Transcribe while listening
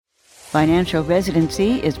Financial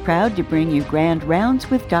Residency is proud to bring you Grand Rounds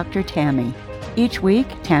with Dr. Tammy. Each week,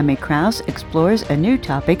 Tammy Krause explores a new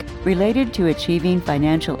topic related to achieving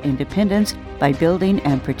financial independence by building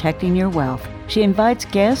and protecting your wealth. She invites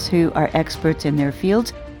guests who are experts in their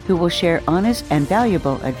fields who will share honest and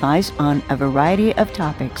valuable advice on a variety of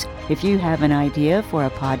topics. If you have an idea for a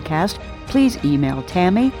podcast, please email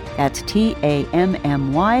Tammy, that's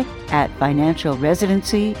TAMMY, at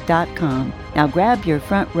financialresidency.com. Now grab your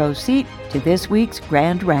front row seat to this week's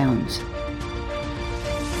Grand Rounds.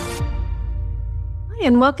 Hi,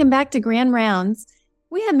 and welcome back to Grand Rounds.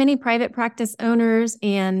 We have many private practice owners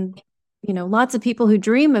and, lots of people who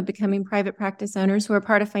dream of becoming private practice owners who are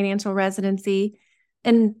part of financial residency.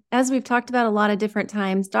 And as we've talked about a lot of different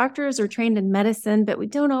times, doctors are trained in medicine, but we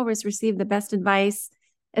don't always receive the best advice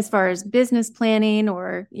as far as business planning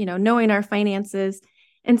or, knowing our finances.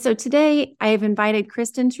 And so today I have invited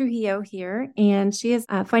Christin Trujillo here, and she is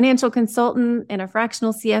a financial consultant and a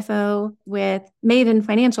fractional CFO with Maven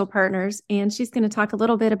Financial Partners. And she's going to talk a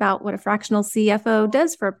little bit about what a fractional CFO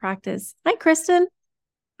does for a practice. Hi, Christin.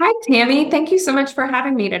 Hi, Tammy. Thank you so much for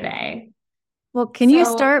having me today. Well, can you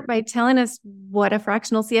start by telling us what a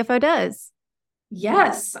fractional CFO does?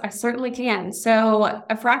 Yes, I certainly can. So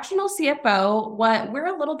a fractional CFO, we're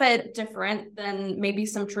a little bit different than maybe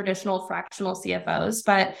some traditional fractional CFOs,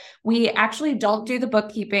 but we actually don't do the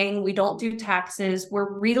bookkeeping. We don't do taxes.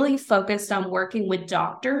 We're really focused on working with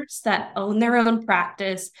doctors that own their own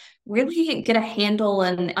practice, really get a handle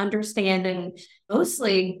and understand and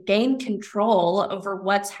mostly gain control over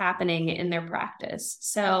what's happening in their practice.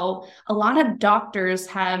 So a lot of doctors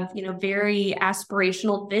have, very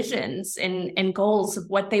aspirational visions and goals of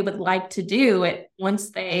what they would like to do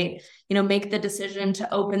once they, make the decision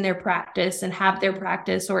to open their practice and have their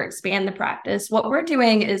practice or expand the practice. What we're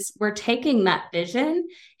doing is we're taking that vision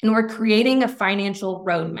and we're creating a financial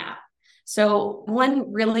roadmap. So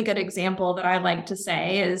one really good example that I like to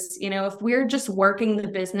say is, if we're just working the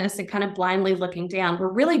business and kind of blindly looking down,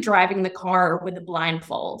 we're really driving the car with a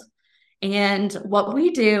blindfold. And what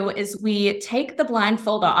we do is we take the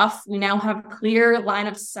blindfold off. We now have a clear line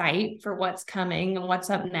of sight for what's coming and what's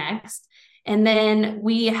up next. And then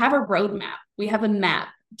we have a roadmap. We have a map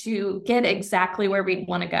to get exactly where we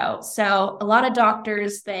want to go. So a lot of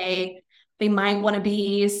doctors, they might want to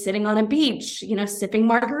be sitting on a beach, sipping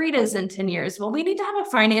margaritas in 10 years. Well, we need to have a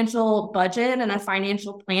financial budget and a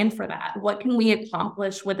financial plan for that. What can we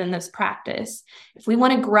accomplish within this practice? If we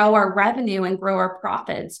want to grow our revenue and grow our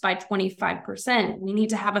profits by 25%, we need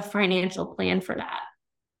to have a financial plan for that.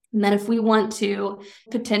 And then if we want to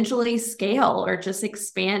potentially scale or just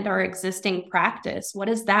expand our existing practice, what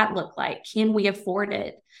does that look like? Can we afford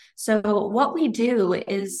it? So what we do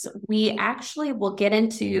is we actually will get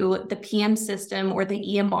into the PM system or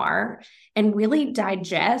the EMR and really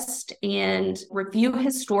digest and review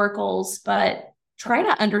historicals, but try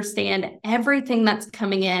to understand everything that's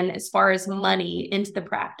coming in as far as money into the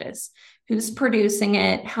practice. Who's producing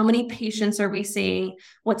it? How many patients are we seeing?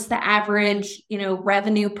 What's the average,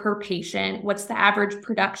 revenue per patient? What's the average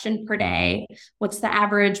production per day? What's the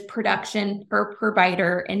average production per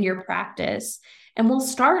provider in your practice? And we'll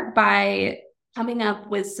start by coming up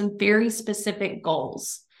with some very specific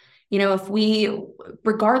goals. If we,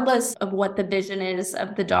 regardless of what the vision is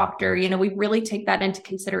of the doctor, we really take that into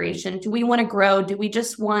consideration. Do we want to grow? Do we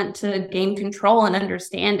just want to gain control and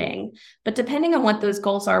understanding? But depending on what those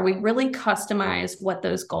goals are, we really customize what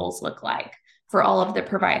those goals look like for all of the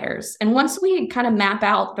providers. And once we kind of map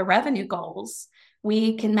out the revenue goals,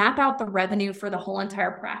 we can map out the revenue for the whole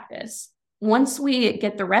entire practice. Once we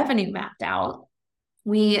get the revenue mapped out,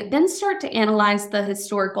 we then start to analyze the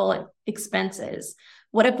historical expenses.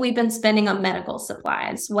 What have we been spending on medical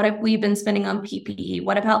supplies? What have we been spending on PPE?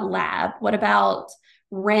 What about lab? What about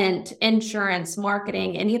rent, insurance,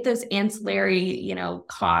 marketing, any of those ancillary,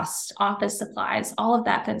 costs, office supplies, all of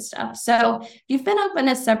that good stuff. So if you've been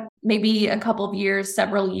open maybe a couple of years,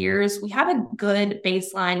 several years, we have a good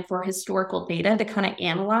baseline for historical data to kind of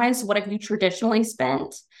analyze what have you traditionally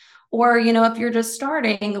spent. Or, if you're just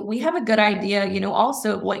starting, we have a good idea,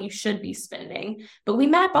 also of what you should be spending, but we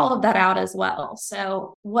map all of that out as well.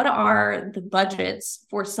 So what are the budgets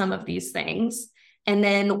for some of these things? And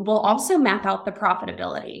then we'll also map out the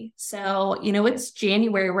profitability. So, it's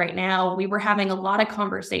January right now. We were having a lot of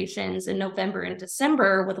conversations in November and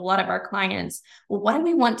December with a lot of our clients. Well, what do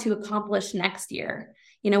we want to accomplish next year?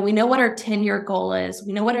 We know what our 10-year goal is.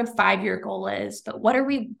 We know what our 5-year goal is, but what are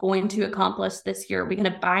we going to accomplish this year? Are we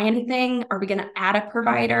going to buy anything? Are we going to add a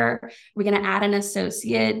provider? Are we going to add an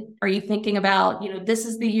associate? Are you thinking about, this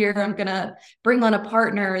is the year I'm going to bring on a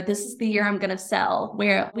partner. This is the year I'm going to sell,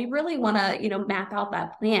 where we really want to, map out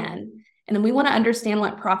that plan. And then we want to understand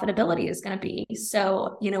what profitability is going to be.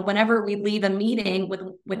 So, whenever we leave a meeting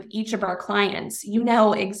with each of our clients,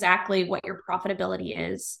 exactly what your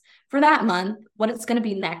profitability is for that month, what it's going to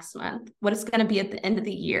be next month, what it's going to be at the end of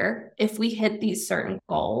the year if we hit these certain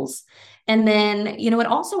goals. And then, it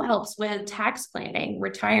also helps with tax planning,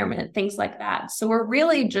 retirement, things like that. So we're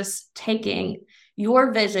really just taking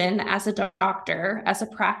your vision as a doctor, as a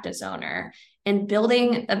practice owner, and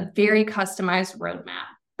building a very customized roadmap.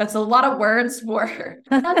 That's a lot of words for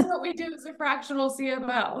that's what we do as a fractional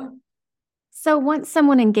CFO. So once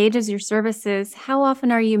someone engages your services, how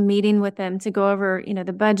often are you meeting with them to go over,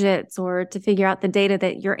 the budgets or to figure out the data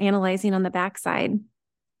that you're analyzing on the backside?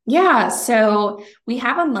 Yeah, so we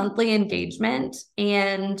have a monthly engagement,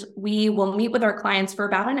 and we will meet with our clients for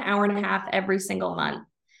about an hour and a half every single month.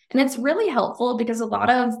 And it's really helpful because a lot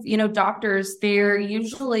of, doctors, they're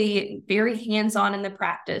usually very hands-on in the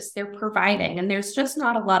practice. They're providing, and there's just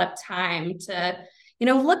not a lot of time to,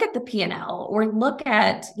 look at the P&L or look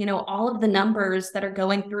at, all of the numbers that are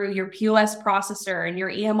going through your POS processor and your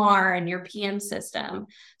EMR and your PM system.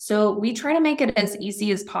 So we try to make it as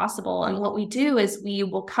easy as possible. And what we do is we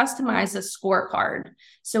will customize a scorecard.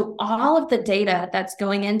 So all of the data that's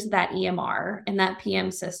going into that EMR and that PM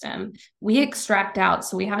system, we extract out.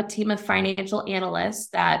 So we have a team of financial analysts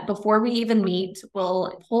that before we even meet,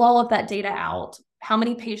 will pull all of that data out. How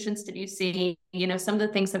many patients did you see? Some of the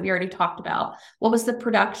things that we already talked about. What was the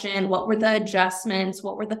production? What were the adjustments?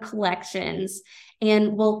 What were the collections?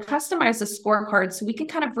 And we'll customize a scorecard so we can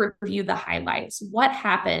kind of review the highlights. What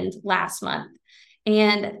happened last month?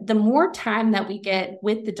 And the more time that we get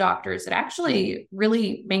with the doctors, it actually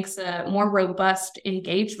really makes a more robust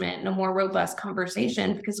engagement and a more robust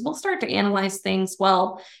conversation, because we'll start to analyze things.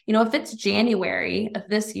 Well, if it's January of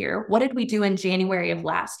this year, what did we do in January of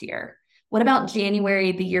last year? What about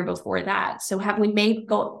January the year before that? So have we made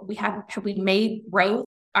growth?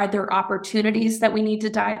 Are there opportunities that we need to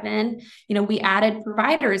dive in? We added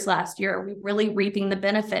providers last year. Are we really reaping the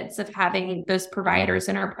benefits of having those providers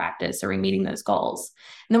in our practice? Are we meeting those goals?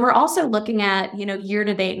 And then we're also looking at,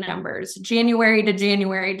 year-to-date numbers. January to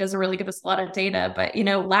January doesn't really give us a lot of data, but,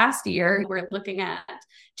 last year we're looking at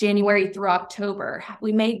January through October. Have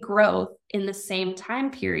we made growth in the same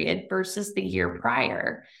time period versus the year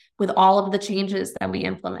prior, with all of the changes that we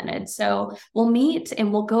implemented? So we'll meet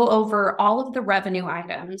and we'll go over all of the revenue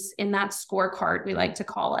items in that scorecard, we like to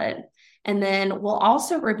call it. And then we'll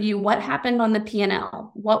also review what happened on the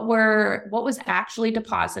P&L, what was actually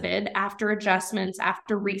deposited after adjustments,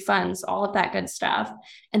 after refunds, all of that good stuff.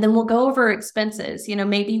 And then we'll go over expenses.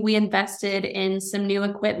 Maybe we invested in some new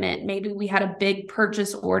equipment. Maybe we had a big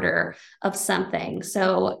purchase order of something,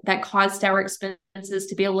 so that caused our expenses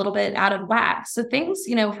to be a little bit out of whack. So things,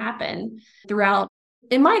 happen throughout.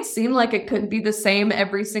 It might seem like it could be the same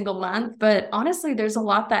every single month, but honestly, there's a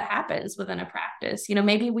lot that happens within a practice.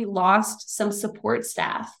 Maybe we lost some support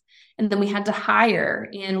staff, and then we had to hire,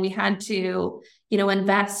 and we had to,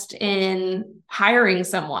 invest in hiring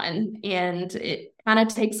someone. And it kind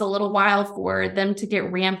of takes a little while for them to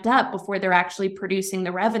get ramped up before they're actually producing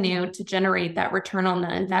the revenue to generate that return on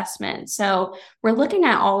the investment. So we're looking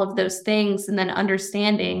at all of those things and then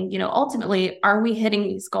understanding, ultimately, are we hitting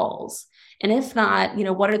these goals? And if not,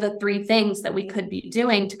 what are the 3 things that we could be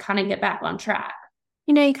doing to kind of get back on track?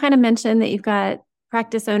 You kind of mentioned that you've got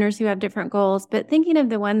practice owners who have different goals, but thinking of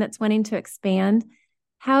the one that's wanting to expand,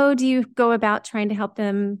 how do you go about trying to help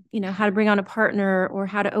them, how to bring on a partner or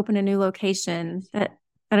how to open a new location? That,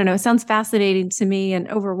 I don't know, sounds fascinating to me and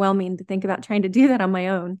overwhelming to think about trying to do that on my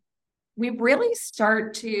own. We really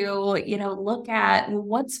start to, look at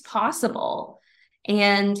what's possible.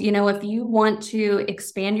 And, if you want to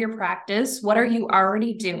expand your practice, what are you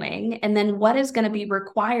already doing? And then what is going to be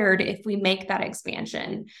required if we make that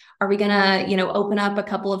expansion? Are we going to, open up a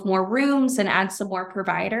couple of more rooms and add some more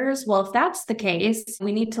providers? Well, if that's the case,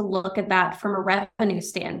 we need to look at that from a revenue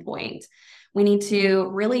standpoint. We need to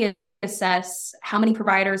really assess how many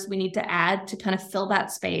providers we need to add to kind of fill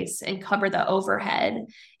that space and cover the overhead.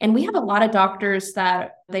 And we have a lot of doctors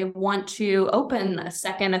that they want to open a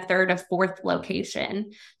second, a third, a fourth location.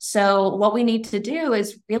 So what we need to do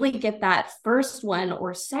is really get that first one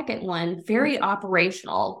or second one very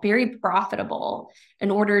operational, very profitable in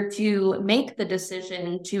order to make the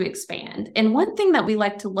decision to expand. And one thing that we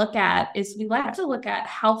like to look at is we like to look at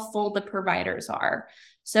how full the providers are.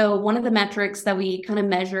 So one of the metrics that we kind of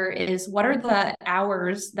measure is what are the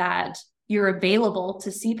hours that you're available to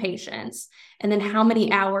see patients, and then how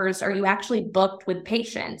many hours are you actually booked with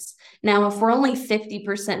patients. Now, if we're only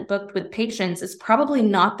 50% booked with patients, it's probably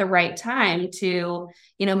not the right time to,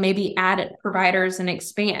 maybe add providers and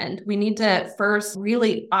expand. We need to first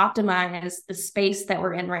really optimize the space that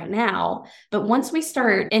we're in right now. But once we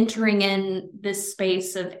start entering in this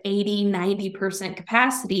space of 80, 90%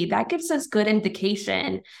 capacity, that gives us good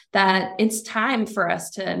indication that it's time for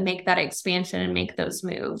us to make that expansion and make those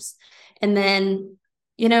moves. And then,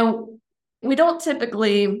 we don't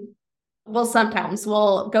typically, well, sometimes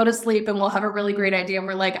we'll go to sleep and we'll have a really great idea. And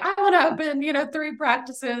we're like, I want to open, 3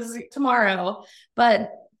 practices tomorrow.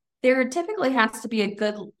 But there typically has to be a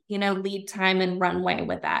good, lead time and runway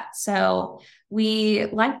with that. So we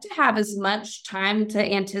like to have as much time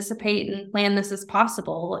to anticipate and plan this as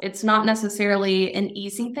possible. It's not necessarily an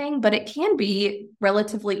easy thing, but it can be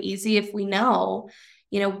relatively easy if we know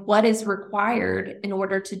what is required in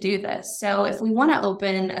order to do this. So if we want to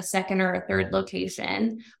open a second or a third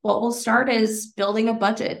location, what we'll start is building a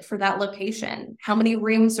budget for that location. How many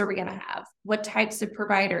rooms are we going to have? What types of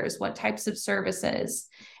providers? What types of services?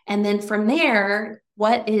 And then from there,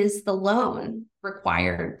 what is the loan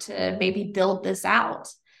required to maybe build this out?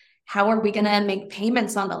 How are we going to make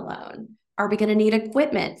payments on the loan? Are we going to need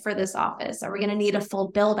equipment for this office? Are we going to need a full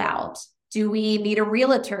build out? Do we need a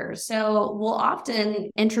realtor? So we'll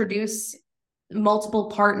often introduce multiple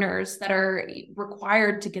partners that are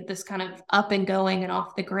required to get this kind of up and going and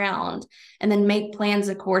off the ground, and then make plans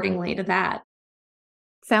accordingly to that.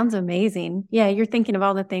 Sounds amazing. Yeah, you're thinking of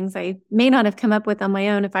all the things I may not have come up with on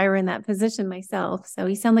my own if I were in that position myself. So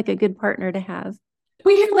you sound like a good partner to have.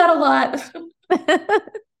 We hear that a lot.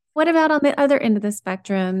 What about on the other end of the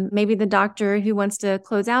spectrum? Maybe the doctor who wants to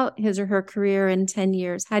close out his or her career in 10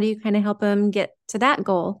 years. How do you kind of help them get to that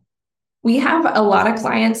goal? We have a lot of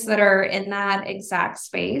clients that are in that exact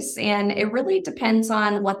space, and it really depends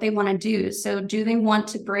on what they want to do. So do they want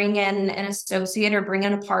to bring in an associate or bring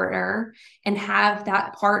in a partner and have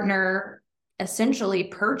that partner essentially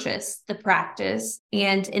purchase the practice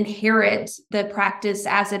and inherit the practice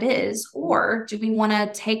as it is? Or do we want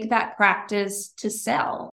to take that practice to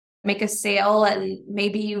sell? Make a sale, and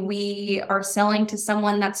maybe we are selling to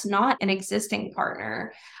someone that's not an existing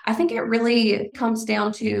partner. I think it really comes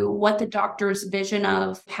down to what the doctor's vision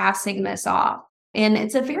of passing this off. And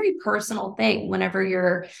it's a very personal thing whenever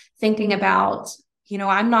you're thinking about,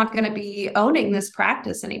 I'm not going to be owning this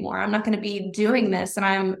practice anymore. I'm not going to be doing this. And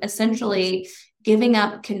I'm essentially giving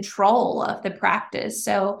up control of the practice.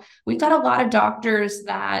 So we've got a lot of doctors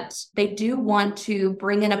that they do want to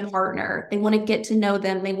bring in a partner. They want to get to know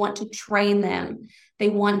them. They want to train them. They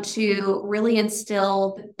want to really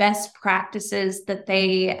instill the best practices that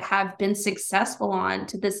they have been successful on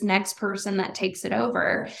to this next person that takes it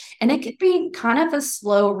over. And it could be kind of a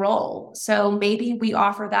slow roll. So maybe we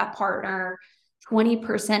offer that partner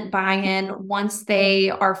 20% buy-in once they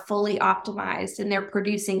are fully optimized and they're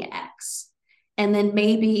producing X. And then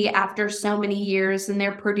maybe after so many years and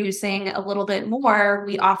they're producing a little bit more,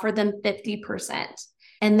 we offer them 50%.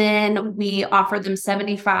 And then we offer them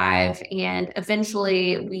 75, and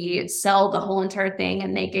eventually we sell the whole entire thing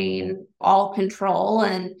and they gain all control.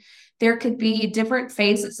 And there could be different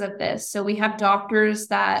phases of this. So we have doctors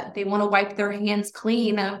that they want to wipe their hands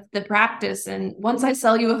clean of the practice. And once I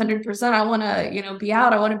sell you 100%, I want to, be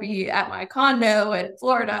out. I want to be at my condo in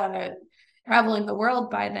Florida and traveling the world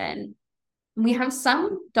by then. We have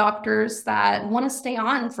some doctors that want to stay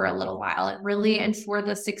on for a little while and really ensure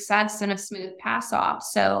the success and a smooth pass off.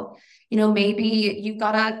 So, maybe you've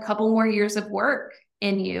got a couple more years of work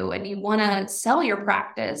in you and you want to sell your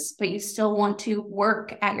practice, but you still want to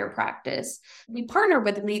work at your practice. We partner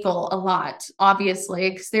with legal a lot, obviously,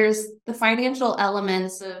 because there's the financial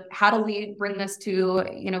elements of how do we bring this to,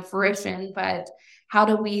 fruition, but how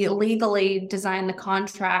do we legally design the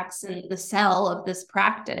contracts and the sale of this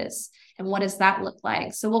practice? And what does that look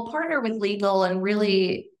like? So we'll partner with legal and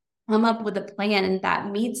really come up with a plan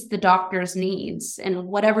that meets the doctor's needs and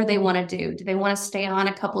whatever they want to do. Do they want to stay on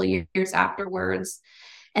a couple of years afterwards?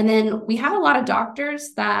 And then we have a lot of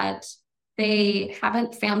doctors that they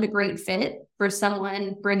haven't found a great fit for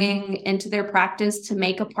someone bringing into their practice to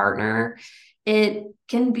make a partner. It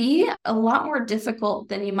can be a lot more difficult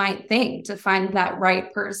than you might think to find that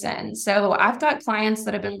right person. So I've got clients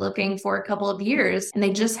that have been looking for a couple of years and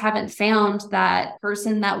they just haven't found that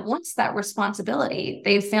person that wants that responsibility.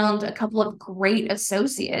 They've found a couple of great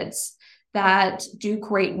associates that do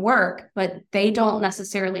great work, but they don't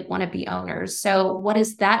necessarily want to be owners. So what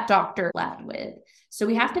is that doctor left with? So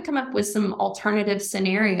we have to come up with some alternative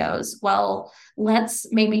scenarios. Well, let's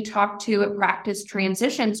maybe talk to a practice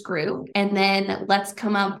transitions group, and then let's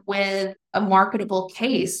come up with a marketable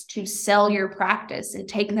case to sell your practice and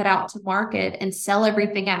take that out to market and sell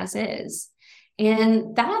everything as is.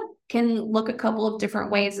 And that can look a couple of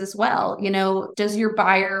different ways as well. Does your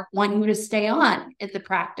buyer want you to stay on in the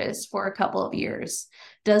practice for a couple of years?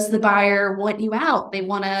 Does the buyer want you out? They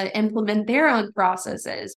want to implement their own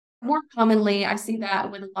processes. More commonly, I see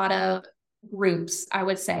that with a lot of groups, I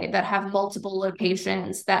would say, that have multiple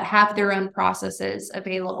locations, that have their own processes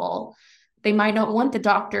available. They might not want the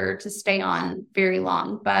doctor to stay on very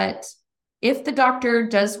long, but if the doctor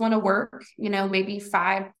does want to work, maybe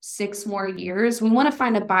 5-6 more years, we want to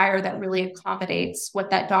find a buyer that really accommodates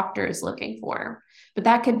what that doctor is looking for. But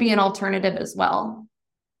that could be an alternative as well.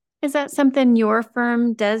 Is that something your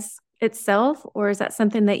firm does itself, or is that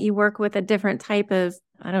something that you work with a different type of,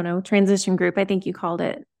 transition group, I think you called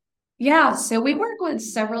it? Yeah, so we work with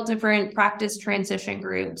several different practice transition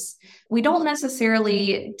groups. We don't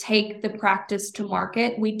necessarily take the practice to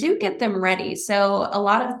market. We do get them ready. So a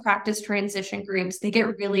lot of practice transition groups, they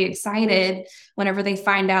get really excited whenever they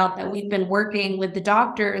find out that we've been working with the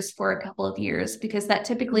doctors for a couple of years, because that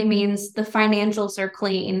typically means the financials are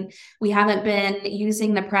clean. We haven't been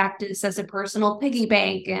using the practice as a personal piggy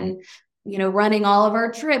bank and running all of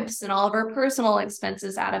our trips and all of our personal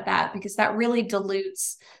expenses out of that, because that really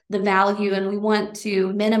dilutes the value. And we want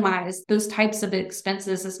to minimize those types of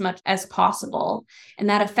expenses as much as possible. And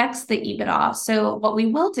that affects the EBITDA. So what we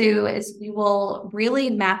will do is we will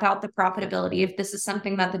really map out the profitability. If this is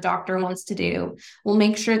something that the doctor wants to do, we'll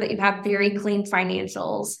make sure that you have very clean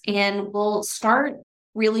financials, and we'll start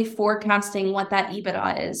really forecasting what that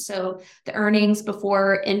EBITDA is. So the earnings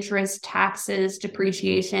before interest, taxes,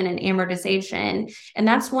 depreciation, and amortization. And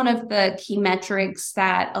that's one of the key metrics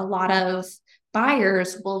that a lot of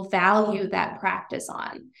buyers will value that practice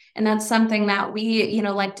on. And that's something that we,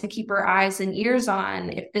 like to keep our eyes and ears on.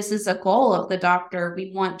 If this is a goal of the doctor,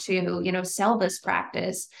 we want to, sell this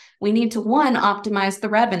practice. We need to, one, optimize the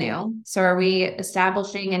revenue. So are we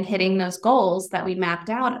establishing and hitting those goals that we mapped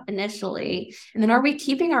out initially? And then are we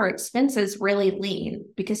keeping our expenses really lean?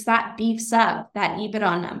 Because that beefs up that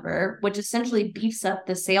EBITDA number, which essentially beefs up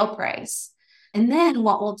the sale price. And then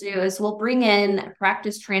what we'll do is we'll bring in a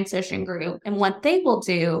practice transition group. And what they will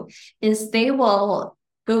do is they will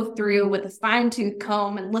go through with a fine-tooth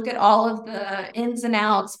comb and look at all of the ins and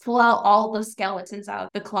outs, pull out all the skeletons out of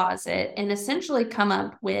the closet, and essentially come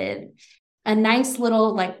up with a nice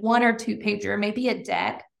little 1 or 2 pager, maybe a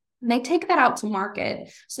deck. And they take that out to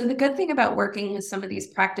market. So the good thing about working with some of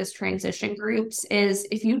these practice transition groups is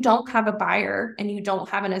if you don't have a buyer and you don't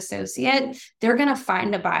have an associate, they're going to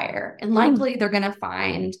find a buyer, and likely they're going to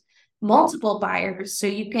find multiple buyers, so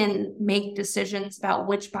you can make decisions about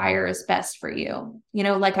which buyer is best for you.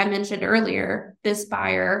 Like I mentioned earlier, this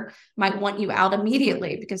buyer might want you out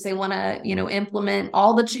immediately because they want to, implement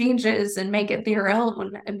all the changes and make it their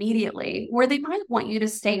own immediately, or they might want you to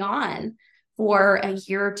stay on for a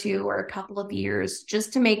year or 2 or a couple of years,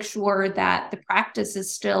 just to make sure that the practice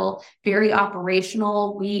is still very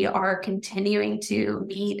operational. We are continuing to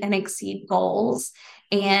meet and exceed goals.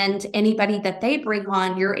 And anybody that they bring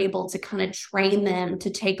on, you're able to kind of train them to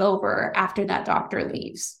take over after that doctor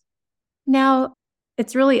leaves. Now,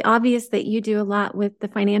 it's really obvious that you do a lot with the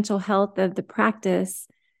financial health of the practice.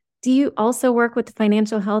 Do you also work with the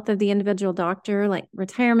financial health of the individual doctor, like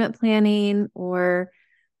retirement planning or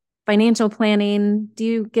financial planning? Do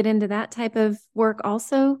you get into that type of work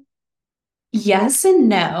also? Yes and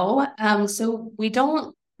no. So we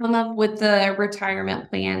don't come up with the retirement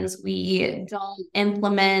plans. We don't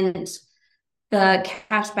implement the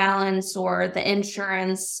cash balance or the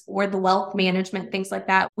insurance or the wealth management, things like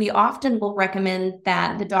that. We often will recommend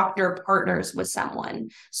that the doctor partners with someone.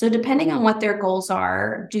 So depending on what their goals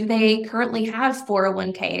are, do they currently have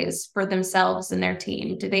 401ks for themselves and their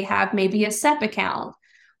team? Do they have maybe a SEP account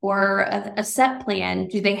or a SEP plan?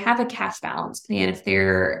 Do they have a cash balance plan if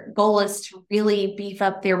their goal is to really beef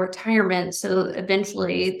up their retirement so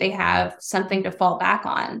eventually they have something to fall back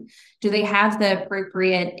on? Do they have the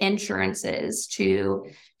appropriate insurances to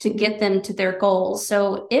get them to their goals?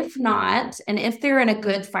 So if not, and if they're in a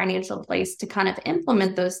good financial place to kind of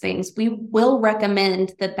implement those things, we will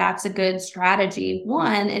recommend that that's a good strategy.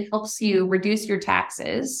 1, it helps you reduce your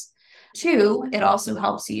taxes. 2, it also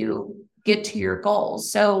helps you get to your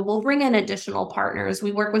goals. So we'll bring in additional partners.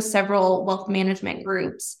 We work with several wealth management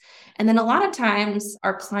groups. And then a lot of times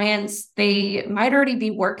our clients, they might already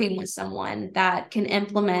be working with someone that can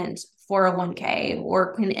implement 401k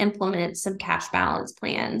or can implement some cash balance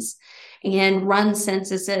plans and run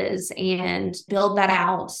censuses and build that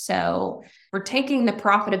out. So we're taking the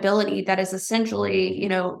profitability that is essentially,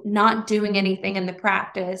 not doing anything in the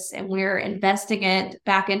practice, and we're investing it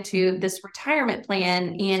back into this retirement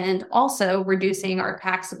plan and also reducing our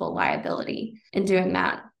taxable liability in doing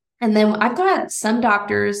that. And then I've got some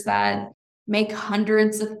doctors that make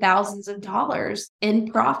hundreds of thousands of dollars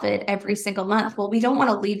in profit every single month. Well, we don't want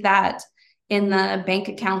to leave that in the bank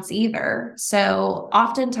accounts either. So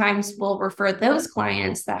oftentimes we'll refer those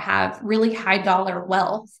clients that have really high dollar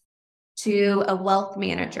wealth to a wealth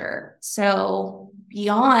manager. So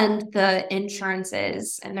beyond the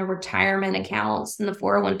insurances and the retirement accounts and the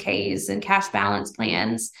 401ks and cash balance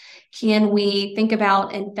plans, can we think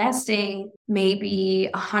about investing maybe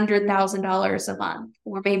 $100,000 a month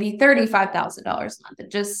or maybe $35,000 a month?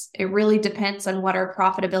 It really depends on what our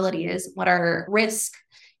profitability is, what our risk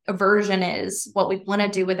aversion is, what we want to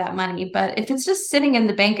do with that money. But if it's just sitting in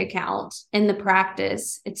the bank account in the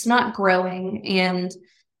practice, it's not growing, and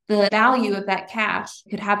the value of that cash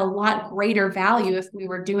could have a lot greater value if we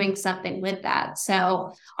were doing something with that.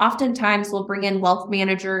 So oftentimes we'll bring in wealth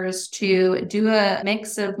managers to do a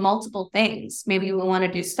mix of multiple things. Maybe we want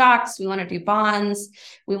to do stocks, we want to do bonds,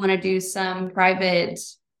 we want to do some private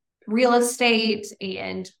real estate,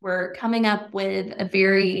 and we're coming up with a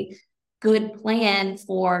very good plan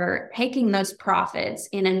for taking those profits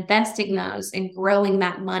and investing those and growing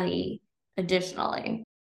that money additionally.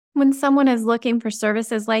 When someone is looking for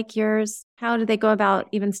services like yours, how do they go about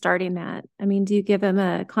even starting that? I mean, do you give them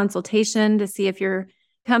a consultation to see if your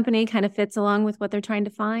company kind of fits along with what they're trying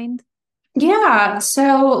to find? Yeah,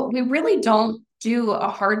 so we really don't do a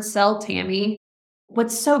hard sell, Tammy.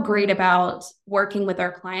 What's so great about working with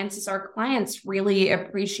our clients is our clients really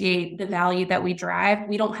appreciate the value that we drive.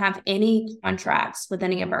 We don't have any contracts with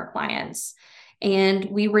any of our clients. And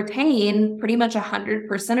we retain pretty much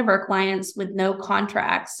 100% of our clients with no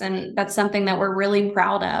contracts. And that's something that we're really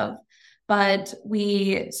proud of. But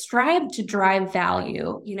we strive to drive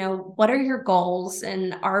value. What are your goals?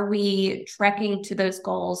 And are we trekking to those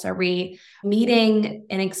goals? Are we meeting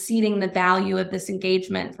and exceeding the value of this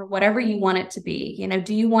engagement for whatever you want it to be?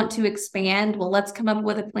 Do you want to expand? Well, let's come up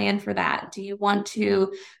with a plan for that. Do you want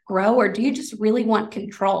to grow, or do you just really want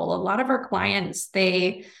control? A lot of our clients,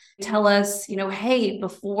 they tell us, hey,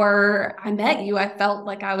 before I met you, I felt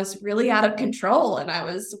like I was really out of control and I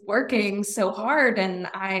was working so hard and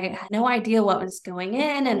I had no idea what was going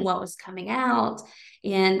in and what was coming out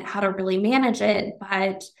and how to really manage it.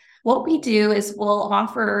 But what we do is we'll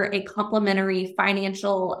offer a complimentary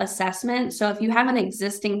financial assessment. So if you have an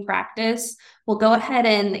existing practice, we'll go ahead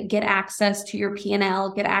and get access to your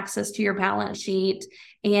P&L, get access to your balance sheet.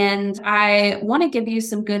 And I want to give you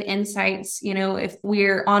some good insights. If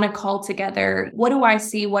we're on a call together, what do I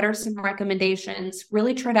see? What are some recommendations?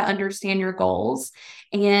 Really try to understand your goals.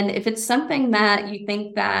 And if it's something that you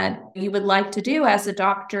think that you would like to do as a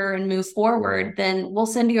doctor and move forward, then we'll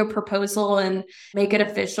send you a proposal and make it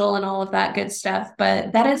official and all of that good stuff.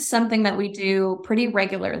 But that is something that we do pretty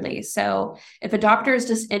regularly. So if a doctor is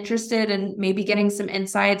just interested in maybe getting some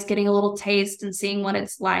insights, getting a little taste and seeing what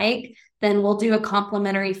it's like, then we'll do a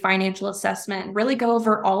complimentary financial assessment, really go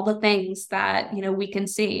over all the things that, we can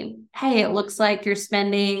see. Hey, it looks like you're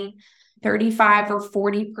spending 35 or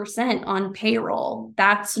 40% on payroll.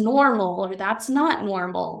 That's normal or that's not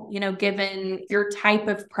normal, given your type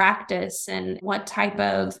of practice and what type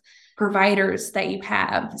of providers that you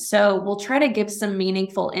have. So we'll try to give some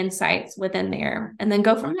meaningful insights within there and then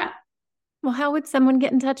go from there. Well, how would someone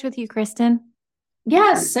get in touch with you, Christin?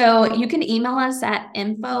 Yes. So you can email us at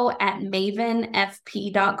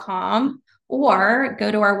info@mavenfp.com or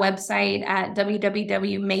go to our website at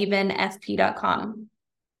www.mavenfp.com.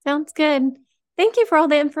 Sounds good. Thank you for all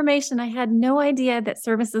the information. I had no idea that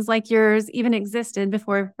services like yours even existed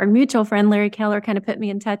before our mutual friend, Larry Keller, kind of put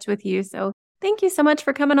me in touch with you. So thank you so much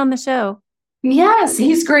for coming on the show. Yes,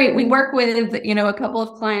 he's great. We work with, a couple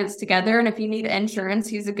of clients together. And if you need insurance,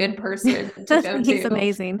 he's a good person to go to. He's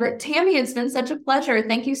amazing. But Tammy, it's been such a pleasure.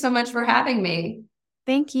 Thank you so much for having me.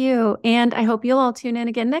 Thank you. And I hope you'll all tune in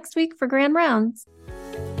again next week for Grand Rounds.